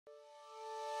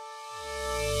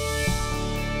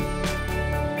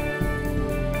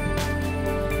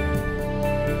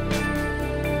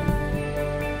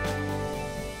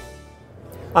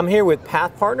I'm here with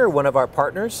PathPartner, one of our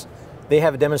partners. They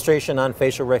have a demonstration on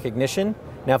facial recognition.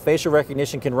 Now, facial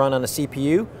recognition can run on a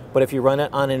CPU, but if you run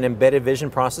it on an embedded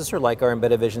vision processor like our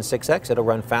Embedded Vision 6X, it'll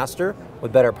run faster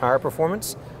with better power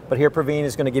performance. But here Praveen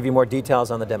is going to give you more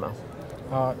details on the demo.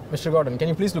 Mr. Gordon, can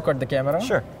you please look at the camera?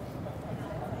 Sure.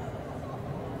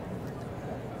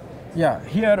 Yeah,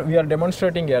 here we are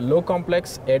demonstrating a low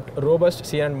complex yet robust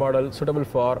CNN model suitable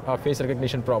for a face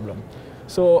recognition problem.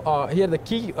 So here the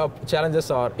key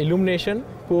challenges are illumination,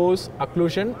 pose,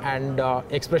 occlusion, and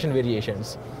expression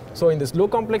variations. So in this low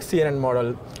complex CNN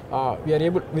model, we are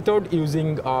able, without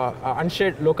using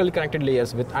unshared locally connected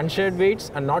layers with unshared weights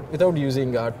and not without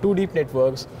using two deep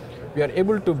networks, we are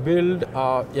able to build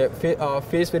a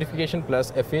face verification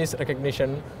plus a face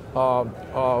recognition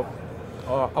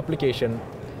application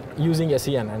using a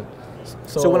CNN.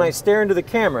 So when I stare into the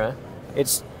camera,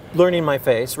 it's learning my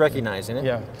face, recognizing it.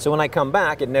 Yeah. So when I come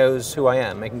back, it knows who I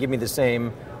am. It can give me the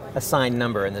same assigned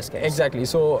number in this case. Exactly.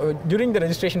 So during the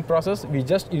registration process, we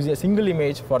just use a single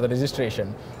image for the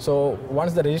registration. So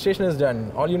once the registration is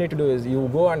done, all you need to do is you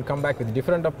go and come back with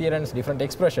different appearance, different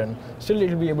expression. Still,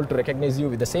 it will be able to recognize you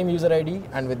with the same user ID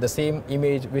and with the same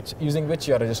image using which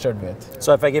you are registered with.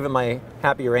 So if I give it my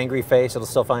happy or angry face, it'll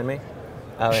still find me?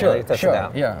 Sure, yeah, test sure, it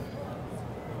out. yeah.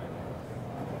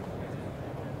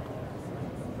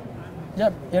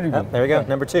 Yep, here we go. There we go, Yeah.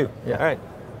 number 2. Yeah. All right.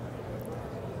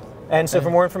 And so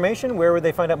for more information, where would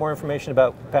they find out more information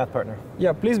about PathPartner?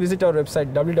 Yeah, please visit our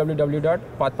website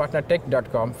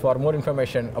www.pathpartnertech.com for more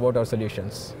information about our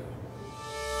solutions.